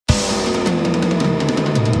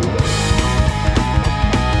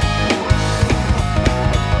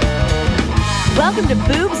Welcome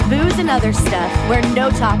to Boobs, Booze, and Other Stuff, where no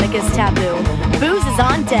topic is taboo. Booze is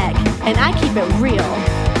on deck, and I keep it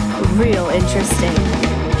real interesting.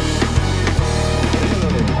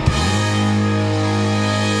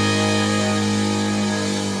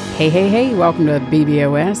 Hey, welcome to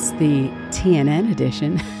BBOS, the TNN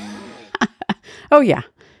edition. Oh yeah,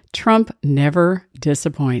 Trump never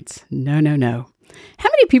disappoints. No. How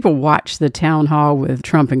many people watched the town hall with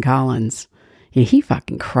Trump and Collins? Yeah, he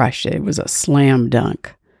fucking crushed it. It was a slam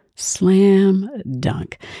dunk. Slam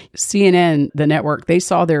dunk. CNN, the network, they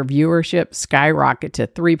saw their viewership skyrocket to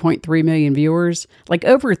 3.3 million viewers, like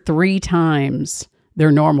over 3 times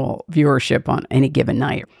their normal viewership on any given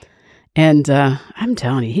night. And I'm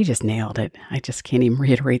telling you, he just nailed it. I just can't even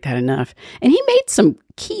reiterate that enough. And he made some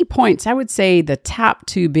key points. I would say the top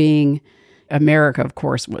 2 being America, of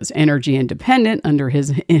course, was energy independent under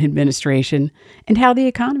his administration, and how the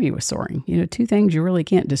economy was soaring. 2 things you really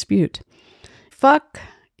can't dispute. Fuck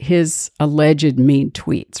his alleged mean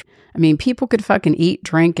tweets. I mean, people could fucking eat,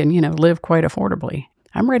 drink, and, live quite affordably.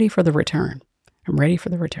 I'm ready for the return.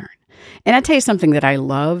 And I tell you something that I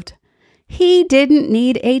loved. He didn't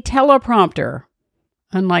need a teleprompter,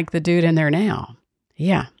 unlike the dude in there now.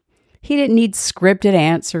 Yeah, he didn't need scripted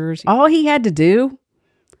answers. All he had to do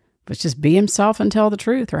was just be himself and tell the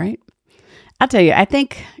truth, right? I'll tell you, I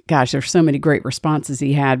think, gosh, there's so many great responses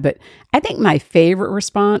he had, but I think my favorite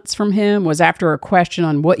response from him was after a question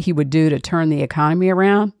on what he would do to turn the economy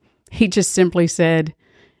around. He just simply said,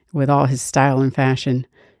 with all his style and fashion,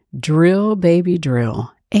 drill, baby,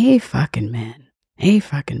 drill. A fucking man.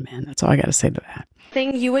 That's all I got to say to that.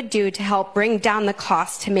 Thing you would do to help bring down the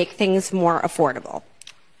cost to make things more affordable.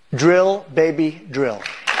 Drill, baby, drill.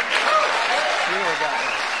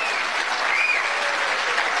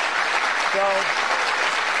 So,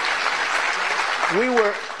 we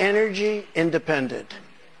were energy independent.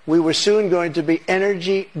 We were soon going to be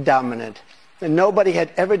energy dominant. And nobody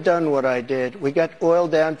had ever done what I did. We got oil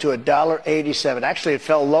down to $1.87. Actually, it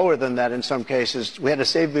fell lower than that in some cases. We had to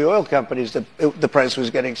save the oil companies. The price was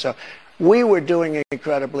getting so. We were doing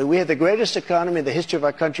incredibly. We had the greatest economy in the history of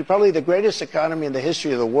our country, probably the greatest economy in the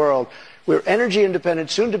history of the world. We were energy independent,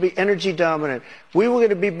 soon to be energy dominant. We were going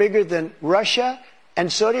to be bigger than Russia and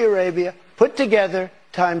Saudi Arabia put together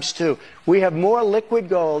times 2. We have more liquid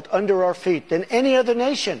gold under our feet than any other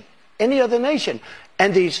nation.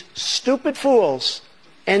 And these stupid fools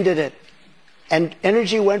ended it. And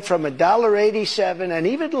energy went from $1.87 and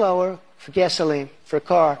even lower for gasoline, for a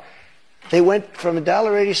car. They went from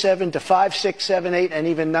 $1.87 to $5, $6, $7, $8, and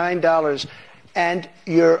even $9. And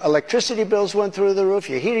your electricity bills went through the roof,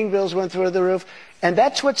 your heating bills went through the roof. And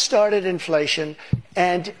that's what started inflation.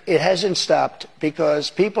 And it hasn't stopped because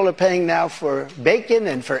people are paying now for bacon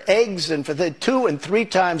and for eggs and for the 2 and 3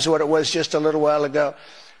 times what it was just a little while ago.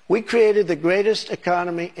 We created the greatest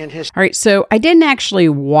economy in history. All right, so I didn't actually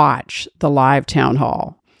watch the live town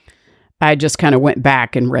hall. I just kind of went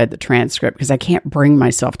back and read the transcript because I can't bring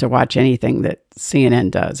myself to watch anything that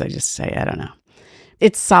CNN does. I just say, I don't know.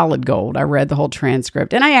 It's solid gold. I read the whole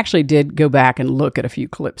transcript, and I actually did go back and look at a few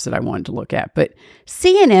clips that I wanted to look at, but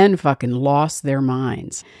CNN fucking lost their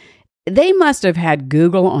minds. They must have had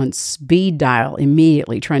Google on speed dial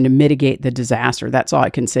immediately trying to mitigate the disaster. That's all I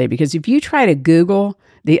can say, because if you try to Google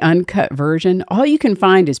the uncut version, all you can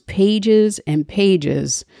find is pages and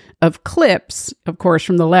pages of clips, of course,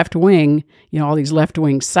 from the left wing, all these left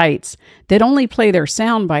wing sites that only play their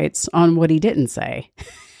sound bites on what he didn't say.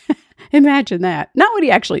 Imagine that. Not what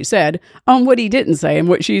he actually said, on what he didn't say and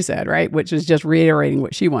what she said, right? Which is just reiterating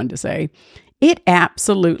what she wanted to say. It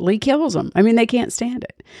absolutely kills them. I mean, they can't stand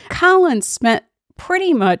it. Collins spent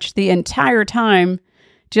pretty much the entire time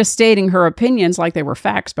just stating her opinions like they were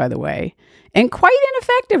facts, by the way, and quite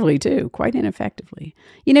ineffectively, too. Quite ineffectively.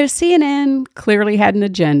 CNN clearly had an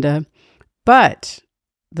agenda, but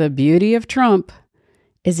the beauty of Trump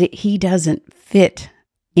is that he doesn't fit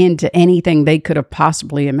into anything they could have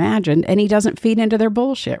possibly imagined, and he doesn't feed into their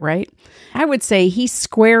bullshit, right? I would say he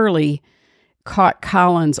squarely caught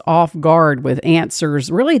Collins off guard with answers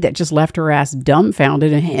really that just left her ass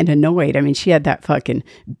dumbfounded and annoyed. I mean, she had that fucking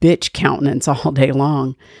bitch countenance all day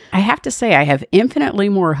long. I have to say, I have infinitely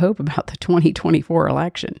more hope about the 2024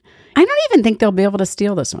 election. I don't even think they'll be able to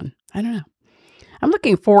steal this one. I don't know. I'm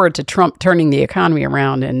looking forward to Trump turning the economy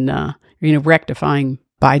around and, rectifying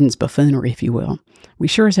Biden's buffoonery, if you will. We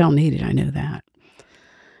sure as hell need it. I know that.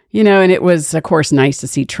 And it was, of course, nice to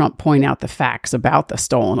see Trump point out the facts about the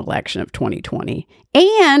stolen election of 2020.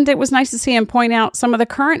 And it was nice to see him point out some of the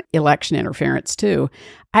current election interference, too.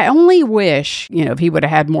 I only wish, if he would have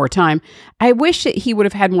had more time, I wish that he would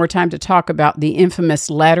have had more time to talk about the infamous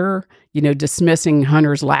letter, dismissing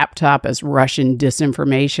Hunter's laptop as Russian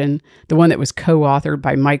disinformation, the one that was co-authored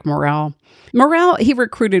by Mike Morrell. Morrell, he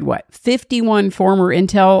recruited, 51 former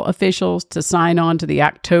Intel officials to sign on to the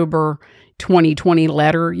October 2020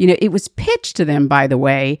 letter. It was pitched to them, by the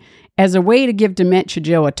way, as a way to give Dementia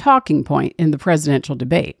Joe a talking point in the presidential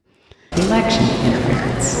debate. Election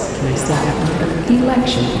interference. Can I say that word?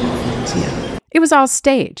 Election interference, yeah. It was all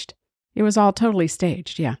staged. It was all totally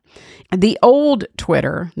staged, yeah. The old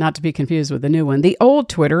Twitter, not to be confused with the new one, the old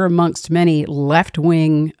Twitter, amongst many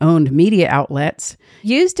left-wing owned media outlets,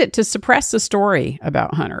 used it to suppress the story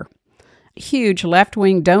about Hunter. Huge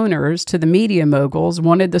left-wing donors to the media moguls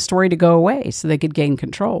wanted the story to go away so they could gain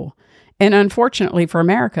control. And unfortunately for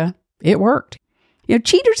America, it worked.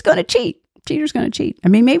 Cheaters going to cheat. Cheaters going to cheat. I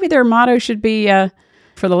mean, maybe their motto should be,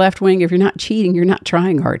 for the left wing, if you're not cheating, you're not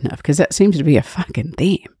trying hard enough, because that seems to be a fucking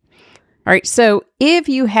theme. All right, so if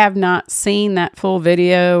you have not seen that full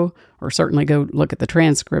video, or certainly go look at the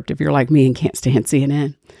transcript if you're like me and can't stand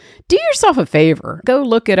CNN, do yourself a favor. Go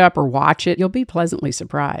look it up or watch it. You'll be pleasantly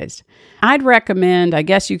surprised. I'd recommend, I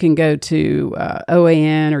guess you can go to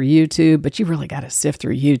OAN or YouTube, but you really got to sift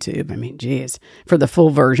through YouTube. I mean, geez, for the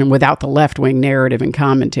full version without the left-wing narrative and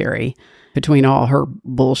commentary between all her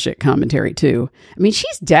bullshit commentary too. I mean,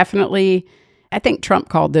 she's definitely... I think Trump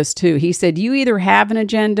called this too. He said, you either have an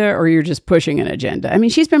agenda or you're just pushing an agenda. I mean,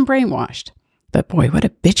 she's been brainwashed. But boy, what a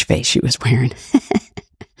bitch face she was wearing.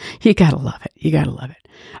 You gotta love it. You gotta love it.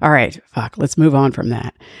 All right, fuck, let's move on from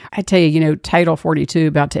that. I tell you, Title 42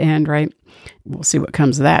 about to end, right? We'll see what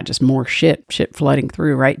comes of that. Just more shit flooding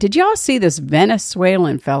through, right? Did y'all see this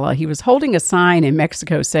Venezuelan fella? He was holding a sign in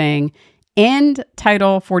Mexico saying, end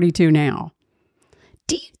Title 42 now.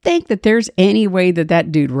 Do you think that there's any way that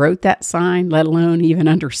that dude wrote that sign, let alone even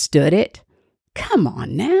understood it? Come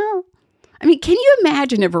on now. I mean, can you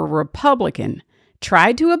imagine if a Republican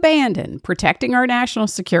tried to abandon protecting our national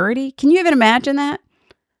security? Can you even imagine that?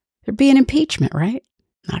 There'd be an impeachment, right?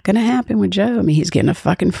 Not going to happen with Joe. I mean, he's getting a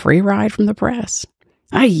fucking free ride from the press.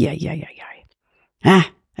 Okay.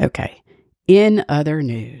 In other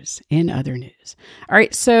news. All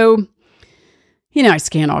right, so, I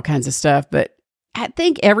scan all kinds of stuff, but I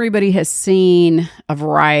think everybody has seen a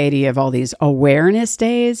variety of all these awareness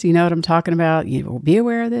days. You know what I'm talking about? Be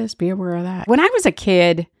aware of this, be aware of that. When I was a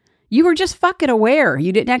kid, you were just fucking aware.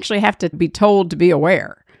 You didn't actually have to be told to be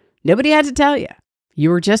aware. Nobody had to tell you. You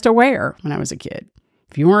were just aware when I was a kid.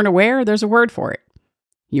 If you weren't aware, there's a word for it.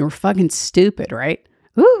 You were fucking stupid, right?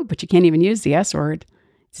 Ooh, but you can't even use the S word.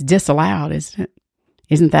 It's disallowed, isn't it?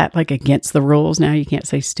 Isn't that like against the rules now? You can't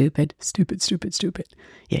say stupid. Stupid.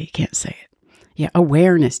 Yeah, you can't say it. Yeah,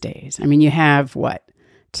 awareness days. I mean, you have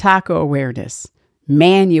Taco awareness,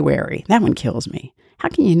 Manuary. That one kills me. How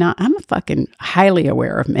can you not? I'm a fucking highly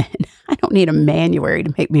aware of men. I don't need a Manuary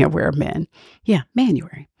to make me aware of men. Yeah,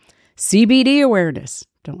 Manuary. CBD awareness.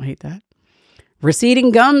 Don't hate that.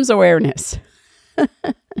 Receding gums awareness.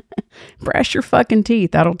 Brush your fucking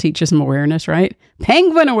teeth. That'll teach you some awareness, right?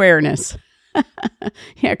 Penguin awareness.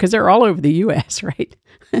 Yeah, because they're all over the U.S., right?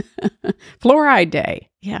 Fluoride day.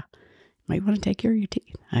 Yeah. Might want to take care of your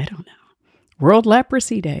teeth. I don't know. World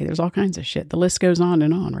Leprosy Day. There's all kinds of shit. The list goes on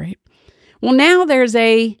and on, right? Well, now there's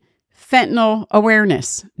a Fentanyl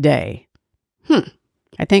Awareness Day.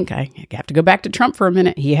 I think I have to go back to Trump for a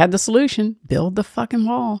minute. He had the solution. Build the fucking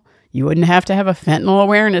wall. You wouldn't have to have a Fentanyl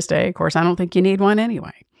Awareness Day. Of course, I don't think you need one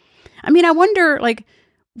anyway. I mean, I wonder,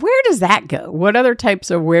 where does that go? What other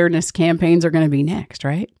types of awareness campaigns are going to be next,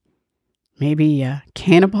 right? Maybe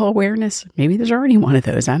cannibal awareness. Maybe there's already one of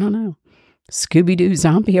those. I don't know. Scooby-Doo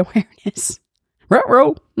zombie awareness.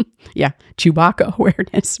 Ruh-roh. Yeah, Chewbacca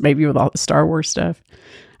awareness. Maybe with all the Star Wars stuff.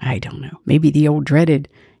 I don't know. Maybe the old dreaded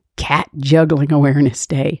cat juggling awareness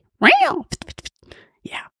day.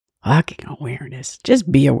 Yeah, fucking awareness.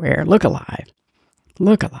 Just be aware. Look alive.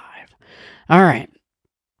 All right.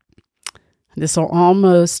 This will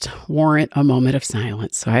almost warrant a moment of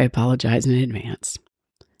silence, so I apologize in advance.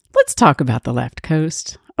 Let's talk about the left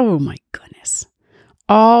coast. Oh my goodness.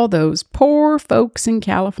 All those poor folks in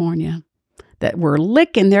California that were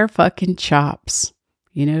licking their fucking chops.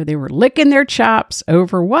 They were licking their chops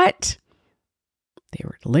over what? They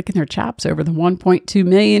were licking their chops over the $1.2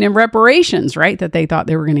 million in reparations, right? That they thought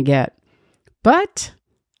they were going to get. But,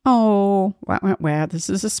 wow, this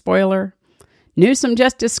is a spoiler. Newsom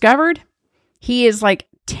just discovered he is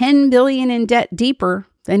 $10 billion in debt deeper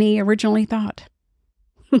than he originally thought.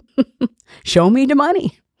 Show me the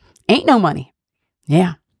money. Ain't no money.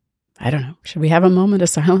 Yeah. I don't know. Should we have a moment of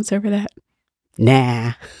silence over that?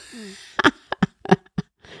 Nah.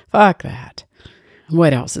 Fuck that.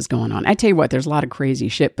 What else is going on? I tell you what, there's a lot of crazy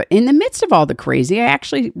shit. But in the midst of all the crazy, I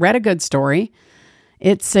actually read a good story.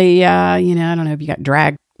 It's a, I don't know if you got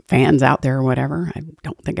drag fans out there or whatever. I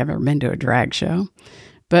don't think I've ever been to a drag show.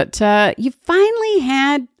 But you finally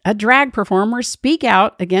had a drag performer speak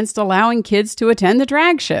out against allowing kids to attend the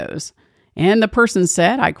drag shows. And the person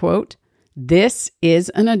said, I quote, "This is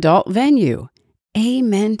an adult venue.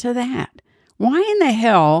 Amen to that. Why in the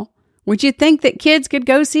hell would you think that kids could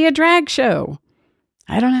go see a drag show?"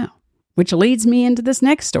 I don't know. Which leads me into this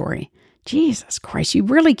next story. Jesus Christ, you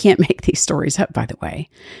really can't make these stories up, by the way.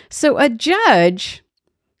 So a judge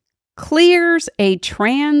clears a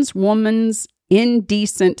trans woman's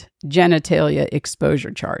indecent genitalia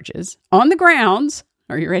exposure charges on the grounds,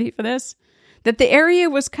 are you ready for this? That the area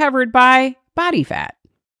was covered by body fat.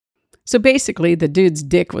 So basically, the dude's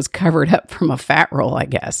dick was covered up from a fat roll, I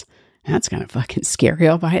guess. That's kind of fucking scary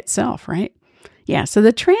all by itself, right? Yeah, so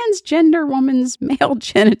the transgender woman's male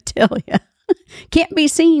genitalia can't be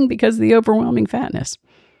seen because of the overwhelming fatness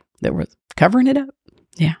that was covering it up.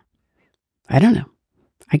 Yeah. I don't know.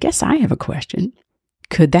 I guess I have a question.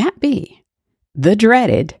 Could that be the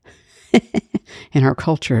dreaded, in our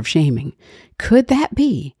culture of shaming, could that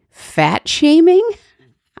be fat shaming?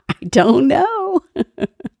 I don't know.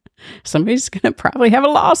 Somebody's going to probably have a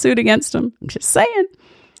lawsuit against them. I'm just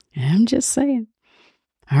saying.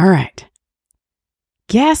 All right.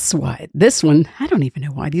 Guess what? This one, I don't even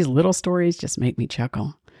know why. These little stories just make me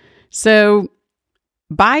chuckle. So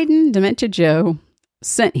Biden, Dementia Joe,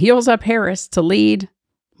 sent Heels Up Harris to lead,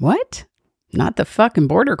 what? Not the fucking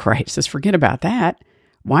border crisis. Forget about that.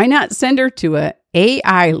 Why not send her to a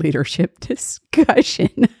AI leadership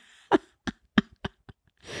discussion?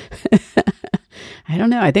 I don't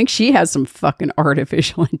know. I think she has some fucking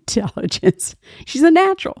artificial intelligence. She's a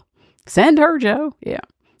natural. Send her, Joe. Yeah.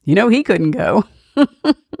 You know he couldn't go.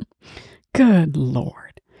 Good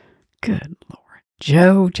Lord.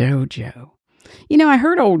 Joe. You know, I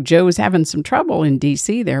heard old Joe's having some trouble in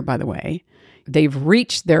D.C. there, by the way. They've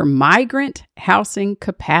reached their migrant housing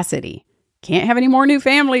capacity. Can't have any more new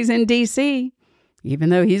families in D.C., even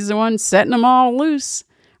though he's the one setting them all loose.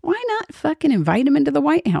 Why not fucking invite him into the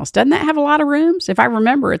White House? Doesn't that have a lot of rooms? If I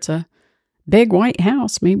remember, it's a big White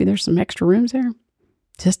House. Maybe there's some extra rooms there.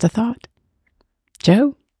 Just a thought.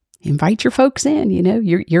 Joe, invite your folks in. You know,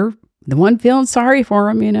 you're the one feeling sorry for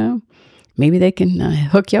them, you know. Maybe they can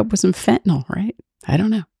hook you up with some fentanyl, right? I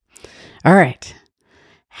don't know. All right.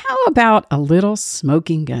 How about a little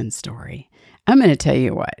smoking gun story? I'm going to tell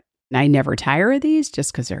you what. I never tire of these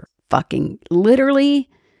just because they're fucking literally,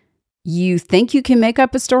 you think you can make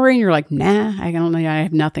up a story and you're like, nah, I don't know. I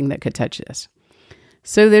have nothing that could touch this.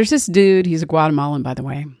 So there's this dude. He's a Guatemalan, by the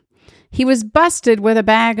way. He was busted with a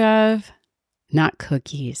bag of, not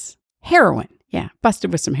cookies, heroin. Yeah,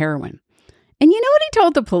 busted with some heroin. And you know what he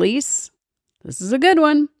told the police? This is a good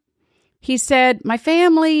one. He said, my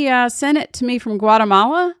family sent it to me from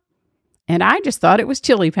Guatemala, and I just thought it was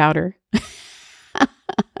chili powder.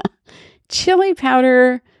 Chili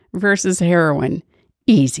powder versus heroin.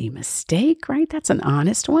 Easy mistake, right? That's an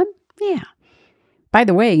honest one. Yeah. By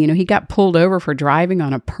the way, you know, he got pulled over for driving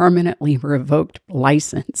on a permanently revoked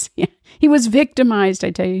license. Yeah. He was victimized.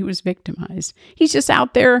 I tell you, he was victimized. He's just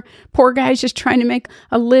out there. Poor guy's just trying to make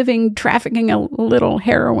a living trafficking a little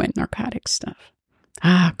heroin, narcotic stuff.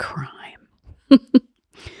 Ah, crime.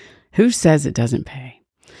 Who says it doesn't pay?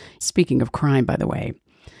 Speaking of crime, by the way,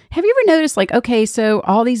 have you ever noticed, like, okay, so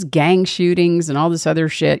all these gang shootings and all this other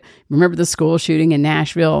shit, remember the school shooting in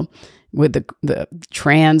Nashville with the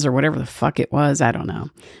trans or whatever the fuck it was? I don't know.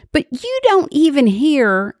 But you don't even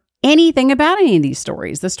hear anything about any of these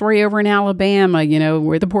stories. The story over in Alabama, you know,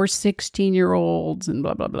 where the poor 16-year-olds and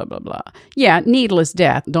blah, blah, blah, blah, blah. Yeah, needless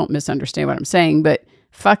death. Don't misunderstand what I'm saying, but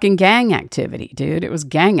fucking gang activity, dude. It was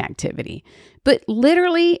gang activity. But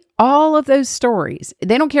literally all of those stories,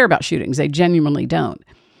 they don't care about shootings. They genuinely don't.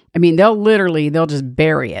 I mean, they'll just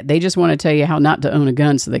bury it. They just want to tell you how not to own a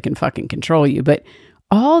gun so they can fucking control you. But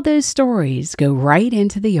all those stories go right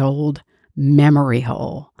into the old memory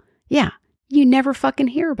hole. Yeah, you never fucking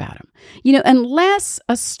hear about them. You know, unless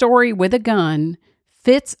a story with a gun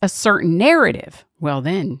fits a certain narrative, well,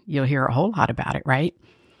 then you'll hear a whole lot about it, right?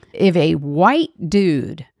 If a white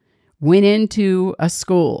dude went into a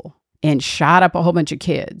school and shot up a whole bunch of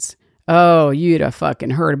kids, oh, you'd have fucking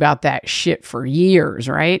heard about that shit for years,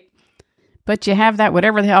 right? But you have that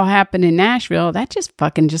whatever the hell happened in Nashville, that just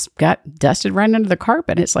got dusted right under the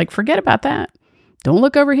carpet. It's like, forget about that. Don't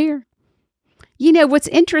look over here. You know, what's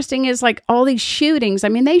interesting is like all these shootings. I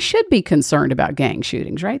mean, they should be concerned about gang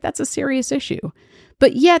shootings, right? That's a serious issue.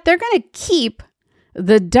 But yet they're going to keep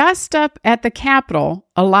the dust up at the Capitol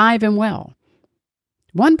alive and well.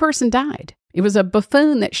 One person died. It was a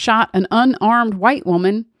buffoon that shot an unarmed white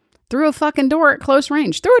woman through a fucking door at close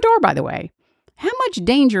range. Through a door, by the way. How much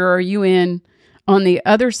danger are you in on the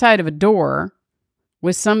other side of a door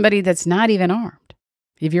with somebody that's not even armed,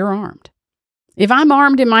 if you're armed? If I'm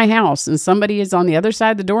armed in my house and somebody is on the other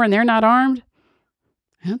side of the door and they're not armed,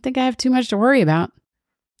 I don't think I have too much to worry about.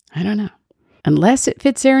 I don't know. Unless it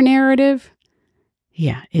fits their narrative,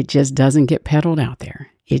 yeah, it just doesn't get peddled out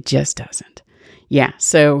there. It just doesn't. Yeah,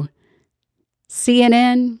 so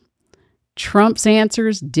CNN, Trump's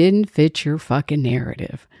answers didn't fit your fucking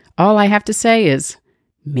narrative. All I have to say is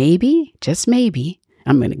maybe, just maybe,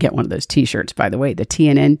 I'm going to get one of those t-shirts, by the way, the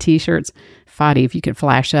TNN t-shirts. Fadi, if you could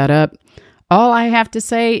flash that up. All I have to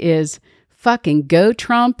say is fucking go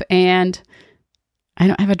Trump, and I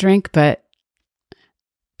don't have a drink, but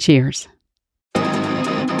cheers.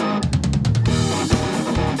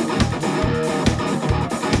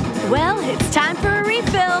 Well, it's time for a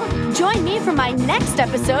refill. Join me for my next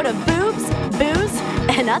episode of Boobs, Booze,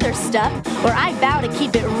 and Other Stuff, where I vow to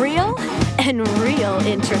keep it real and real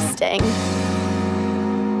interesting.